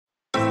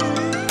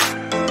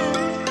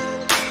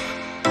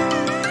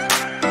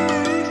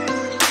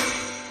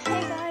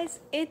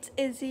Hey, it's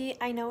Izzy.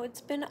 I know it's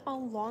been a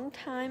long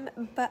time,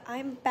 but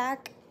I'm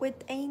back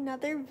with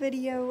another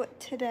video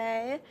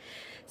today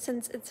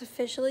since it's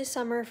officially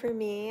summer for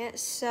me.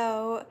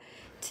 So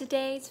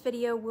today's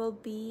video will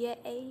be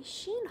a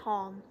Shein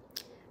haul.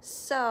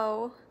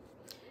 So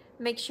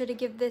make sure to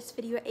give this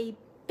video a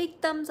big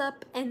thumbs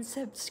up and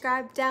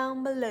subscribe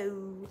down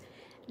below.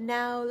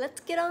 Now let's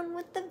get on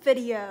with the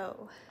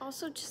video.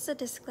 Also, just a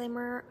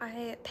disclaimer,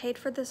 I paid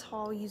for this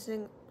haul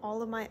using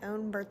all of my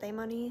own birthday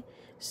money,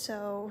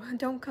 so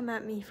don't come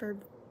at me for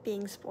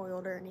being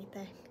spoiled or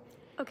anything.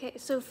 Okay,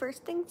 so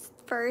first things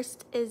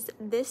first is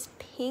this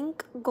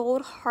pink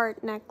gold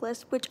heart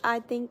necklace, which I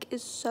think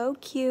is so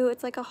cute.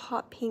 It's like a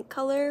hot pink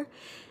color,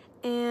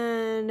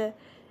 and it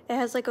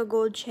has like a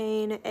gold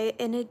chain,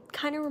 and it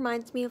kind of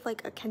reminds me of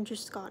like a Kendra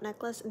Scott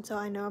necklace, and so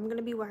I know I'm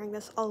gonna be wearing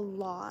this a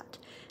lot,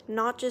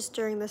 not just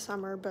during the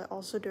summer but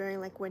also during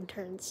like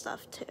winter and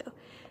stuff too,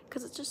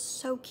 because it's just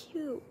so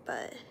cute.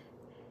 But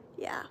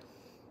yeah.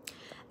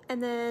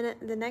 And then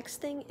the next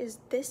thing is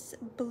this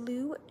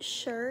blue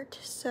shirt.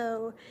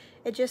 So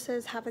it just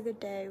says have a good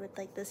day with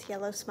like this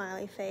yellow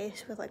smiley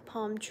face with like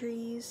palm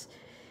trees,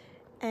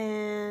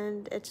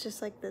 and it's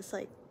just like this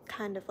like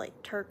kind of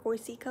like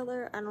turquoisey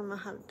color. I don't know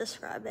how to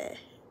describe it,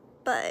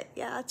 but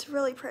yeah, it's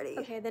really pretty.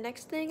 Okay, the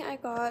next thing I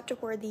got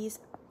were these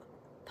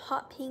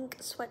hot pink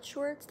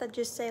sweatshorts that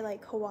just say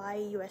like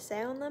Hawaii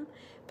USA on them,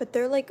 but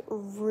they're like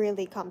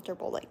really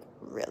comfortable, like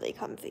really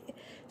comfy.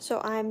 So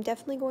I'm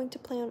definitely going to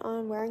plan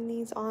on wearing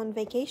these on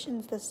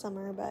vacations this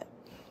summer. But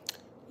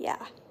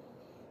yeah.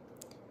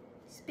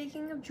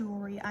 Speaking of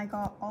jewelry, I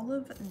got all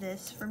of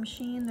this from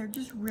Shein. They're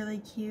just really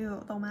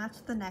cute. They'll match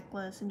the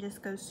necklace and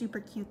just go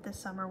super cute this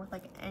summer with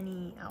like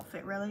any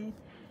outfit really.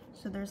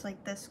 So there's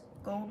like this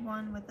gold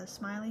one with a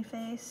smiley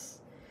face,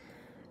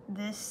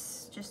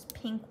 this just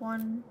pink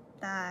one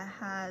that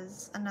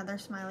has another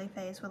smiley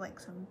face with like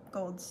some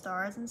gold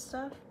stars and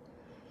stuff,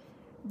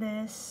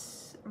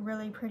 this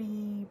really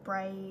pretty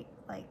bright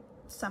like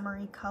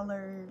summery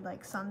colored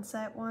like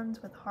sunset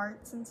ones with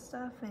hearts and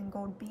stuff and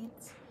gold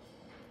beads,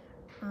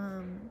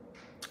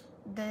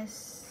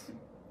 this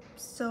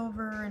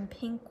silver and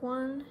pink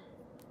one,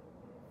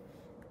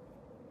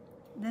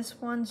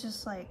 this one's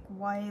just like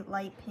white,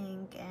 light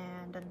pink,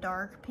 and a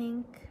dark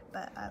pink,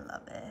 but I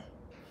love it.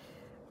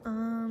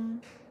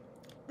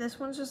 This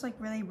one's just like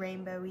really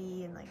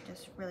rainbowy and like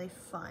just really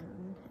fun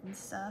and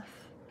stuff.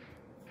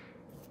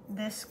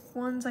 This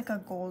one's like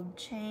a gold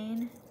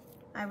chain.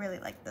 I really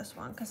like this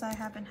one because I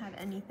haven't had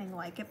anything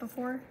like it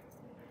before.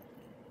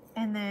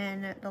 And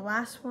then the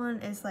last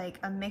one is like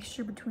a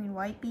mixture between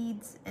white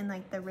beads and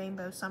like the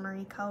rainbow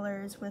summery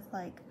colors with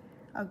like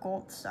a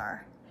gold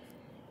star.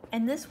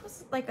 And this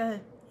was like a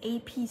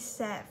 8-piece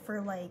set for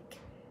like,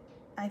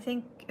 I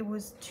think it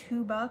was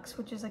 $2,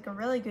 which is like a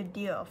really good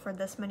deal for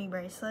this many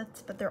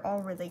bracelets, but they're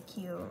all really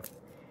cute.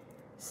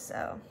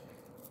 So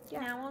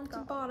yeah. Now on to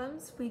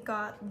bottoms. We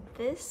got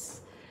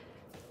this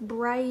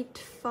bright,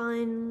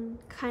 fun,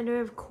 kind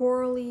of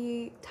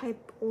corally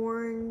type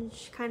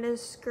orange kind of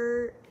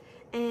skirt,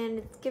 and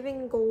it's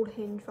giving gold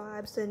hinge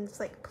vibes, and it's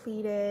like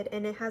pleated,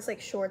 and it has like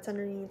shorts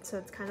underneath, so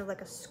it's kind of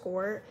like a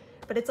skirt,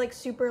 but it's like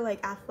super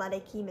like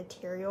athletic-y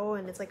material,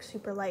 and it's like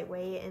super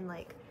lightweight and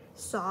like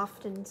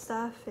soft and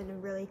stuff,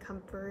 and really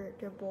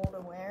comfortable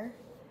to wear.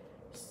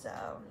 So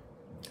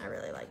I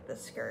really like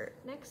this skirt.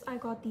 Next, I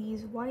got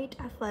these white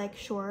athletic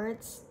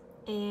shorts,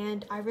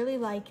 and I really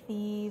like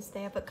these.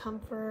 They have a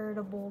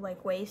comfortable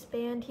like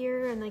waistband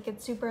here, and like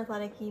it's super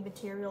athletic-y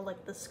material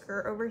like the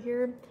skirt over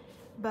here,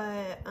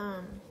 but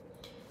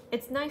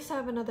it's nice to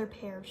have another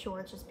pair of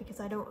shorts just because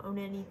I don't own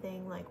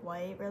anything like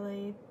white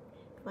really,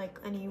 like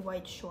any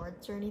white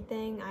shorts or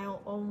anything. I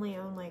only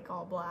own like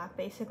all black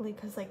basically,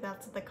 because like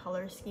that's the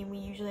color scheme we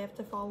usually have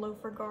to follow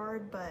for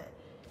guard, but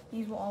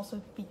these will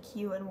also be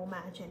cute and will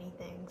match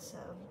anything, so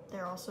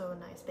they're also a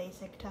nice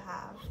basic to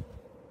have.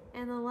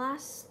 And the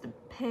last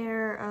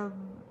pair of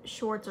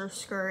shorts or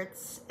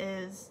skirts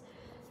is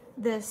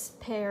this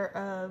pair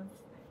of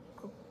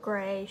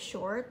gray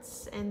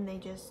shorts, and they're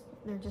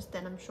just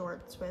denim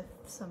shorts with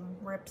some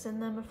rips in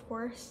them, of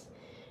course.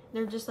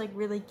 They're just like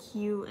really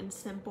cute and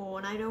simple,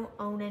 and I don't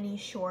own any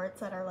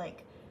shorts that are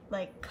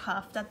like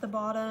cuffed at the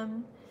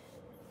bottom,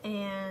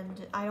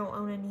 and I don't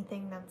own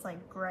anything that's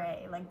like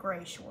gray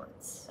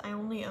shorts. I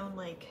only own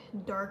like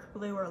dark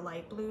blue or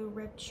light blue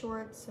ripped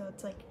shorts, so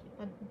it's like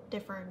a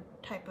different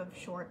type of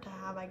short to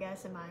have, I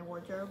guess, in my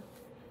wardrobe.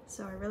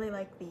 So I really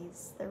like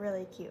these. They're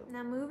really cute.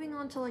 Now moving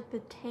on to like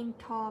the tank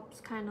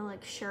tops, kind of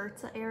like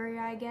shirts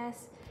area, I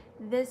guess.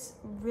 This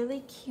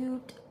really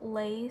cute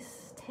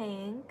lace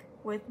tank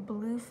with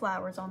blue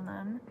flowers on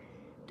them.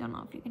 Don't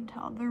know if you can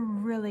tell.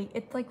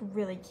 It's like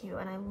really cute,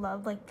 and I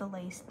love like the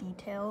lace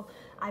detail.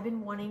 I've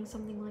been wanting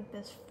something like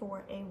this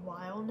for a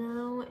while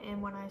now,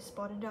 and when I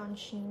spotted it on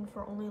Shein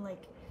for only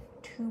like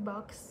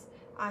 $2,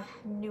 I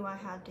knew I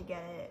had to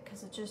get it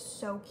because it's just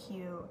so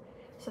cute.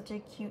 Such a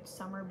cute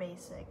summer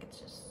basic. It's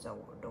just so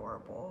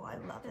adorable. I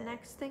love it. The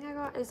next thing I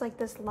got is like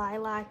this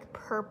lilac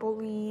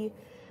purpley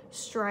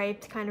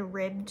striped kind of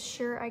ribbed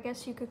shirt, I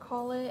guess you could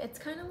call it. It's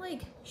kind of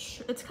like,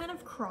 it's kind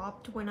of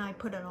cropped when I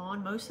put it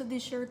on. Most of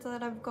these shirts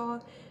that I've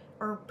got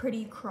are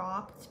pretty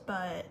cropped,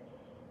 but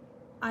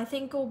I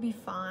think it'll be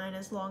fine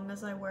as long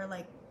as I wear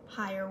like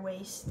higher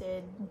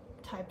waisted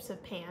types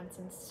of pants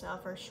and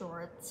stuff or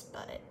shorts.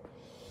 But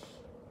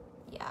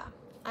yeah,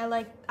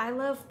 I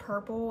love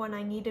purple, and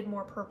I needed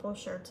more purple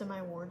shirts in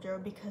my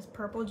wardrobe because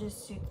purple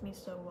just suits me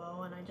so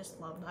well, and I just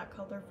love that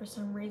color for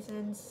some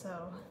reason.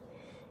 So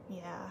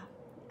yeah,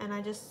 and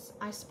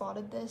I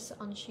spotted this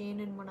on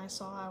Shein, and when I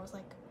saw it, I was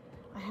like,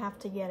 I have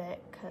to get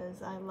it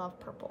because I love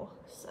purple.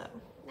 So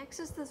next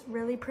is this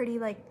really pretty,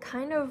 like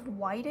kind of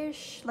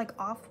whitish, like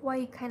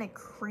off-white, kind of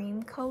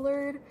cream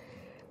colored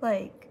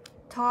like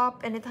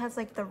top, and it has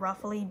like the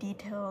ruffly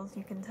details,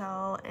 you can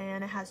tell,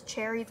 and it has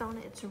cherries on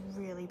it. It's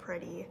really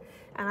pretty,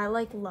 and I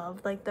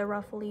love like the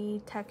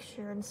ruffly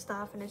texture and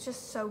stuff, and it's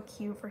just so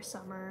cute for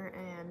summer.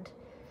 And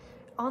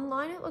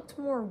online it looked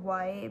more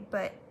white,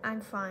 but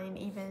I'm fine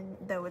even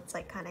though it's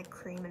like kind of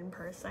cream in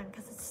person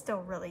because it's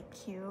still really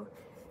cute,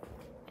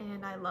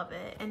 and I love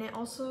it. And it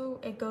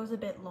goes a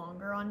bit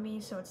longer on me,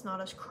 so it's not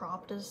as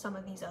cropped as some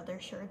of these other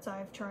shirts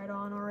I've tried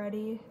on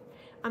already.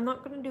 I'm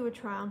not gonna do a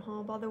try on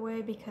haul, by the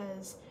way,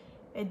 because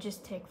it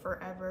just take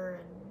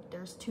forever and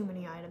there's too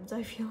many items,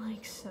 I feel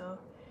like. So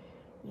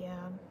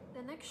yeah,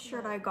 the next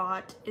shirt I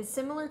got is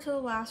similar to the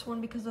last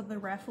one because of the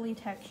ruffly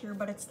texture,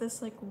 but it's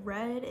this like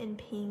red and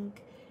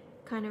pink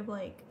kind of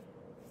like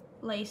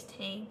lace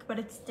tank, but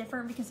it's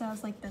different because it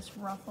has like this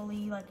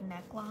ruffly like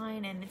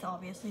neckline, and it's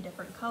obviously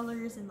different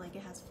colors, and like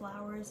it has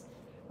flowers,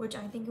 which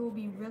I think it will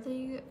be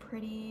really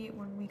pretty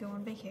when we go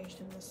on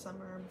vacation this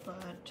summer.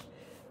 But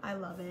I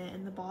love it,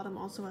 and the bottom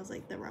also has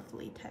like the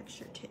ruffly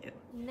texture too.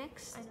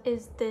 Next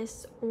is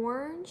this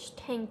orange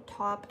tank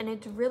top, and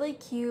it's really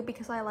cute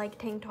because I like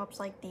tank tops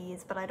like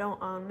these, but I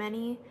don't own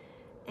many.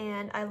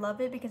 And I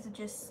love it because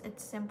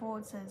it's simple.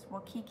 It says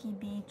Waikiki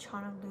Beach,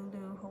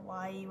 Honolulu,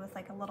 Hawaii, with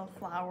like a little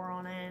flower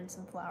on it and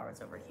some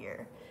flowers over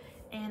here.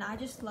 And I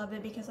just love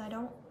it because I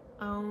don't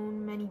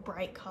own many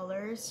bright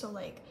colors, so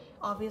like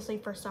obviously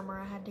for summer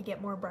I had to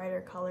get more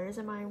brighter colors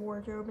in my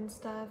wardrobe and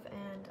stuff,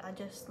 and I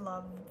just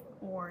love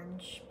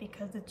orange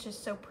because it's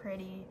just so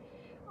pretty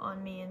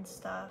on me and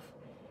stuff.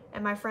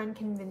 And my friend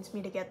convinced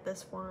me to get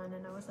this one,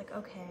 and I was like,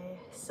 okay,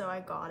 so I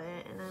got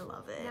it, and I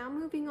love it. Now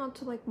moving on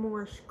to like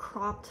more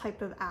crop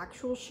type of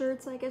actual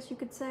shirts, I guess you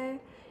could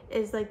say,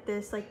 is like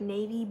this like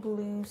navy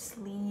blue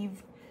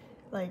sleeve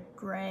like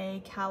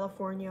gray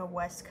California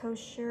West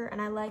Coast shirt,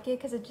 and I like it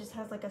because it just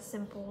has like a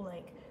simple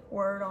like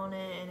word on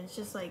it, and it's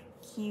just like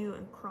cute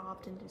and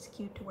cropped and just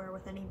cute to wear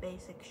with any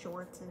basic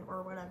shorts and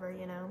or whatever,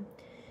 you know.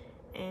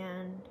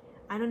 And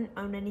I don't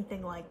own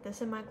anything like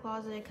this in my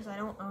closet because I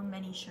don't own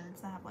many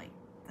shirts that have like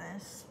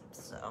this,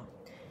 so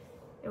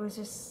it was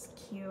just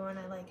cute and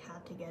I like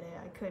had to get it.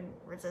 I couldn't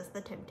resist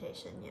the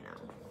temptation, you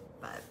know,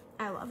 but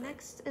I love it.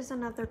 Next is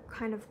another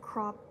kind of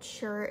cropped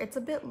shirt. It's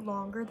a bit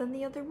longer than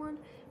the other one,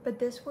 but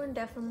this one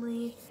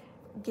definitely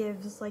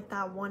gives like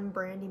that one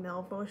Brandy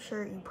Melville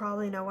shirt. You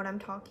probably know what I'm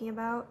talking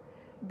about,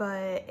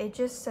 but it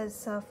just says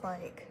stuff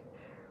like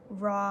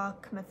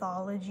rock,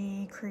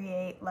 mythology,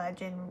 create,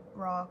 legend,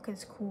 rock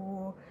is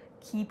cool,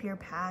 keep your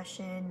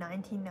passion,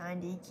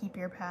 1990, keep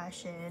your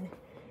passion,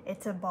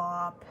 it's a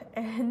bop.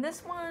 And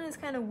this one is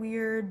kind of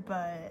weird,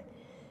 but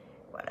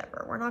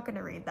whatever, we're not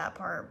gonna read that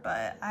part.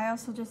 But I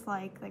also just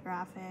like the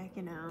graphic,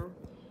 you know,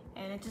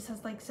 and it just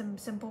has like some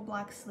simple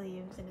black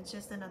sleeves, and it's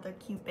just another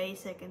cute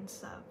basic and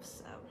stuff,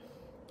 so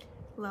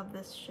love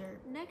this shirt.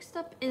 Next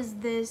up is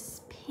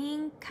this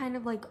pink kind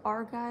of like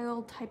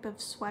argyle type of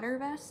sweater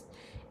vest.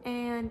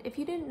 And if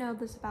you didn't know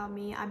this about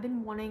me, I've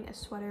been wanting a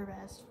sweater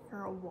vest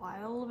for a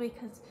while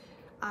because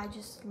I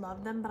just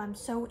love them, but I'm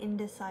so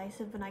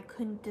indecisive and I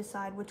couldn't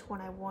decide which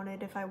one I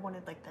wanted. If I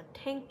wanted like the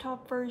tank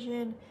top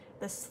version,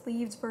 the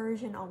sleeves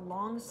version, a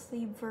long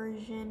sleeve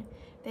version.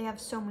 They have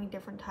so many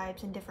different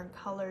types and different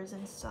colors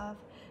and stuff.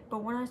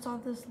 But when I saw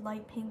this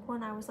light pink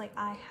one, I was like,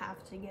 I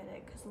have to get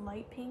it because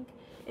light pink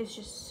is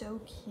just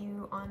so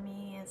cute on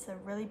me. It's a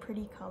really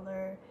pretty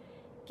color,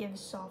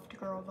 gives soft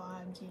girl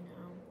vibes, you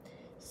know.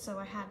 So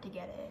I had to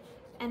get it.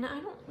 And I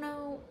don't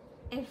know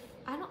if,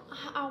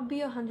 I'll be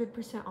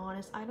 100%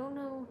 honest, I don't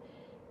know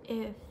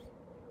if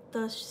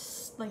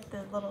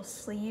the little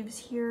sleeves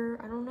here,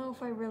 I don't know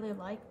if I really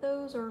like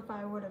those or if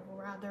I would have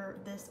rather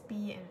this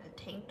be in a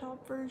tank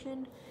top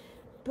version,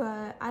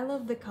 but I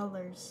love the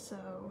colors,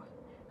 so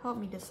help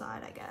me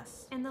decide, I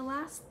guess. And the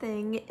last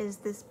thing is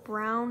this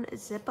brown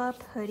zip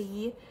up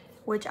hoodie,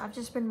 which I've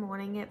just been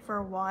wanting it for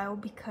a while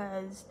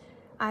because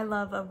I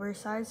love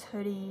oversized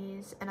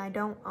hoodies and I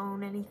don't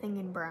own anything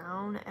in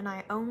brown, and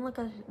I own like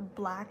a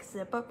black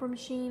zip up from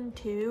Shein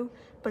too,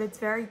 but it's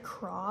very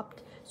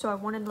cropped, so I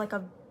wanted like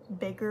a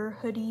bigger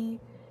hoodie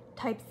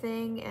type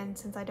thing, and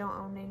since I don't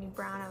own any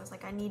brown, I was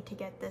like, I need to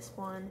get this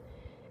one,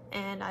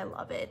 and I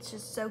love it. It's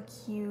just so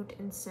cute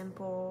and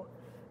simple,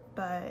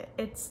 but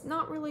it's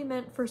not really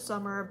meant for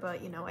summer,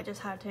 but you know, I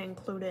just had to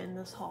include it in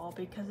this haul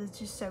because it's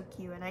just so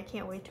cute and I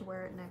can't wait to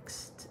wear it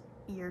next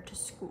year to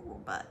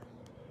school. But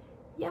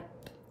yep.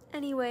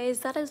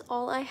 Anyways, that is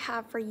all I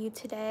have for you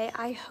today.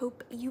 I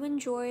hope you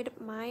enjoyed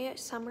my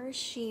summer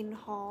Shein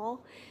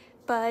haul,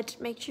 but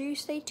make sure you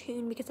stay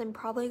tuned because I'm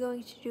probably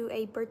going to do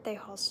a birthday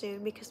haul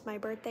soon because my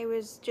birthday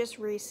was just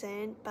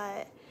recent.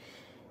 But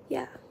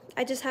yeah,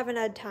 I just haven't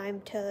had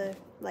time to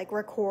like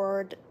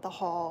record the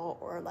haul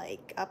or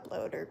like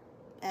upload or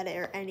edit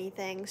or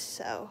anything,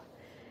 so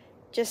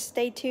just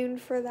stay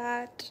tuned for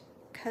that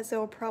because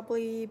it'll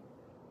probably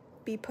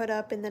be put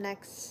up in the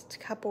next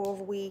couple of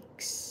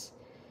weeks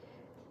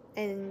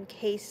in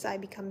case I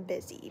become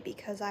busy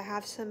because I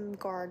have some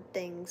guard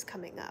things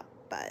coming up.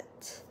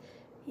 But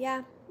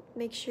yeah,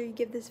 make sure you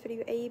give this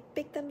video a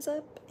big thumbs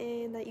up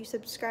and that you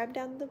subscribe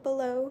down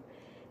below.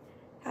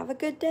 Have a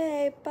good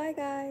day. Bye,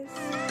 guys.